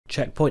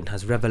Check Point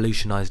has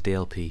revolutionized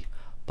DLP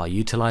by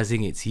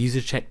utilizing its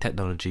user check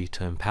technology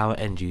to empower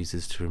end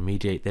users to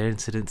remediate their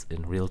incidents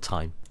in real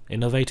time.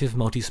 Innovative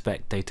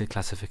multi-spec data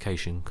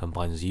classification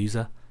combines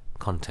user,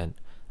 content,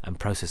 and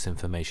process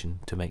information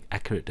to make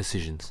accurate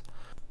decisions,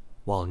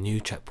 while new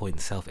Check Point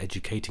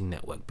self-educating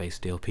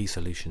network-based DLP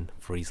solution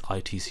frees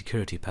IT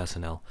security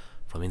personnel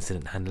from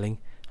incident handling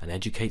and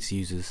educates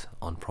users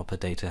on proper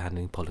data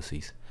handling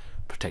policies,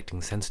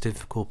 protecting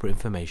sensitive corporate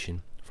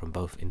information from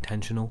both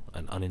intentional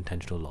and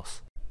unintentional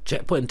loss.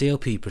 Check Point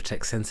DLP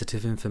protects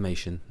sensitive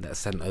information that's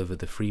sent over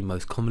the three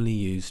most commonly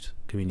used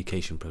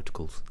communication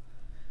protocols: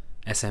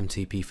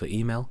 SMTP for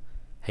email,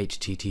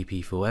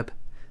 HTTP for web,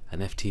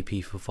 and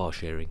FTP for file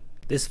sharing.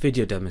 This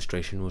video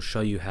demonstration will show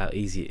you how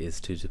easy it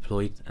is to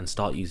deploy and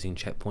start using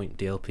Check Point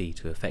DLP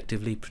to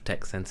effectively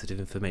protect sensitive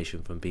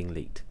information from being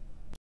leaked.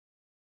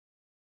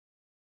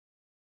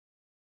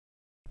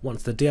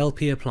 Once the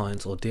DLP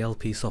appliance or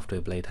DLP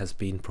software blade has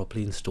been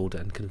properly installed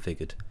and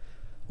configured,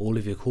 all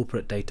of your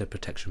corporate data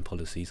protection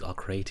policies are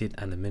created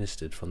and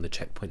administered from the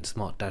Check Point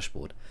Smart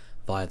Dashboard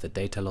via the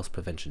Data Loss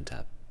Prevention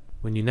tab.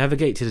 When you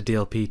navigate to the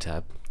DLP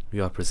tab,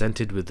 you are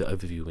presented with the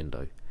overview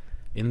window.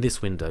 In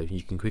this window,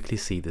 you can quickly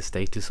see the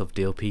status of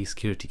DLP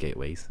security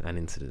gateways and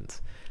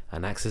incidents,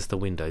 and access the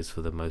windows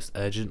for the most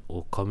urgent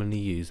or commonly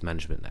used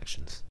management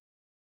actions.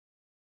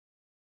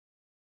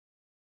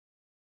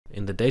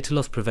 In the Data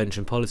Loss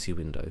Prevention Policy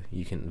window,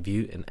 you can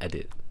view and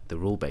edit the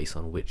rule base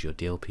on which your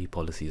DLP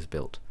policy is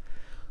built.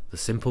 The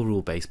simple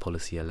rule-based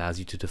policy allows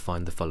you to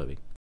define the following: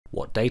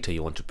 what data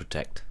you want to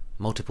protect,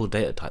 multiple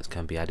data types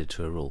can be added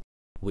to a rule,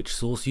 which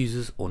source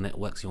users or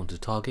networks you want to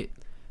target,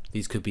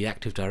 these could be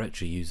Active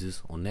Directory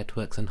users or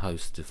networks and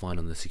hosts defined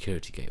on the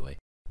security gateway,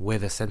 where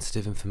the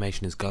sensitive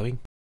information is going,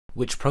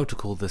 which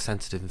protocol the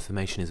sensitive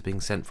information is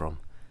being sent from.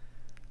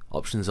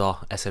 Options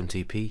are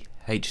SMTP,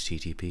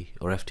 HTTP,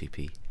 or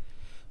FTP.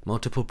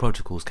 Multiple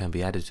protocols can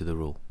be added to the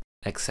rule.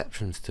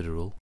 Exceptions to the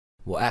rule: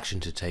 what action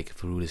to take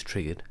if a rule is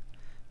triggered,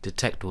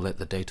 detect or let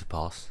the data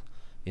pass,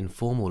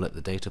 inform or let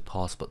the data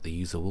pass but the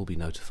user will be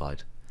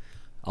notified,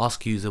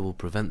 ask user will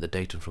prevent the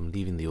data from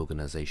leaving the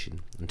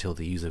organization until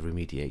the user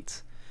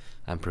remediates,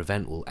 and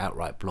prevent will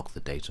outright block the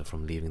data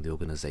from leaving the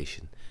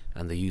organization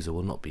and the user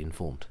will not be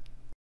informed.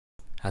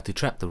 How to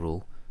track the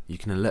rule: you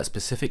can alert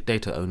specific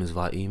data owners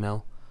via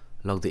email,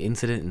 log the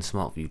incident in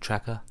SmartView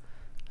Tracker,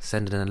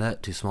 send an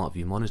alert to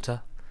SmartView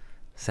Monitor,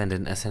 send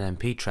an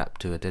SNMP trap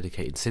to a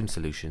dedicated SIM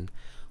solution,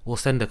 or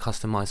send a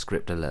customized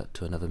script alert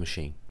to another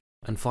machine.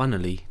 And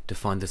finally,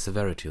 define the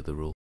severity of the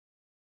rule.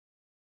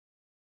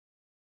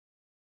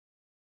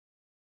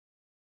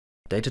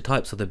 Data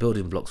types are the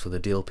building blocks for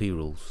the DLP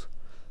rules,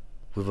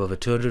 with over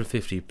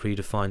 250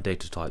 predefined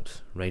data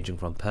types ranging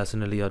from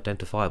personally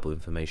identifiable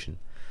information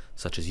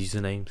such as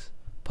usernames,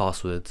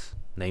 passwords,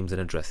 names and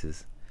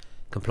addresses,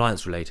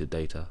 compliance-related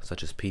data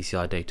such as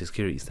PCI Data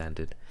Security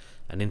Standard,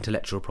 and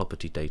intellectual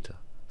property data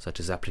such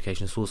as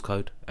application source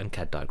code and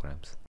CAD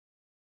diagrams.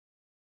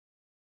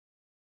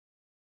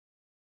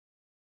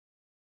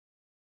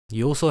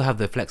 You also have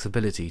the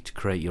flexibility to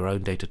create your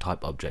own data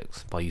type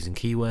objects by using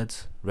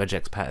keywords,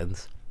 regex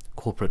patterns,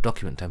 corporate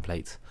document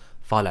templates,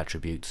 file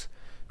attributes,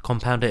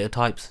 compound data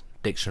types,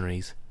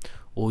 dictionaries,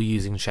 or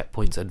using Check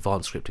Point's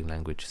advanced scripting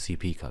language,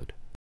 CP code.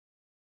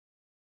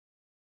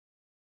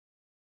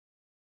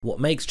 What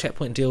makes Check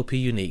Point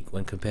DLP unique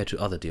when compared to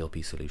other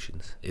DLP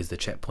solutions is the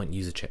Check Point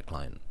User Check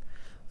client.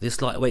 This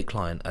lightweight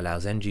client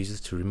allows end users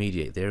to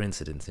remediate their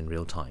incidents in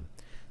real time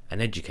and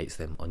educates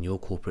them on your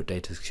corporate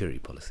data security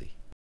policy.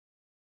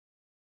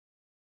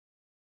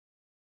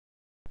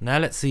 Now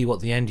let's see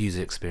what the end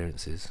user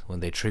experiences when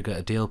they trigger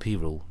a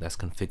DLP rule that's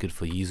configured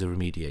for user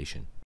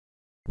remediation.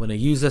 When a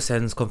user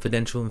sends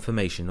confidential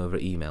information over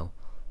email,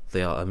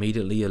 they are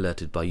immediately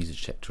alerted by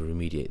UserCheck to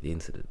remediate the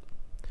incident.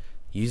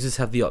 Users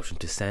have the option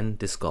to send,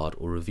 discard,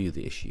 or review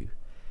the issue.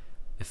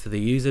 If the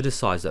user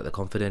decides that the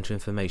confidential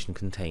information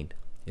contained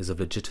is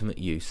of legitimate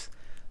use,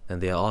 then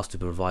they are asked to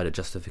provide a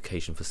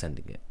justification for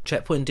sending it.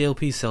 Check Point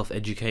DLP's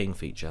self-educating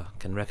feature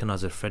can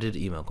recognize a threaded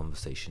email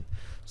conversation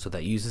so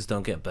that users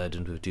don't get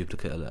burdened with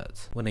duplicate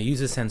alerts. When a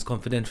user sends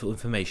confidential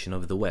information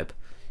over the web,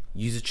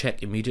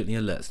 UserCheck immediately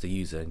alerts the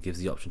user and gives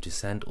the option to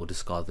send or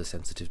discard the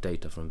sensitive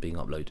data from being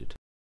uploaded.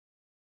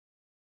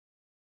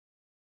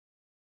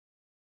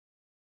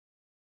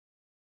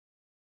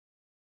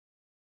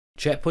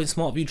 Check Point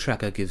SmartView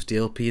Tracker gives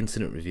DLP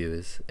incident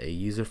reviewers a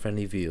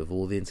user-friendly view of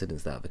all the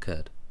incidents that have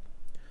occurred.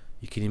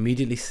 You can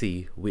immediately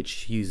see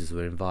which users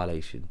were in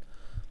violation,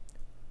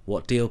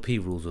 what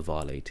DLP rules were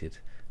violated,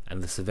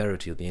 and the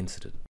severity of the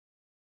incident.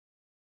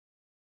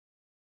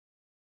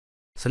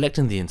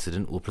 Selecting the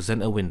incident will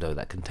present a window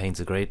that contains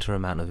a greater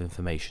amount of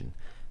information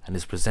and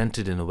is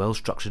presented in a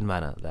well-structured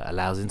manner that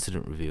allows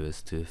incident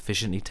reviewers to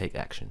efficiently take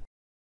action.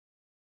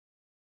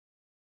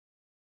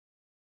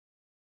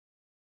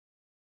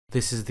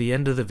 This is the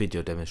end of the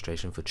video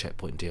demonstration for Check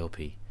Point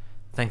DLP.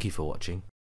 Thank you for watching.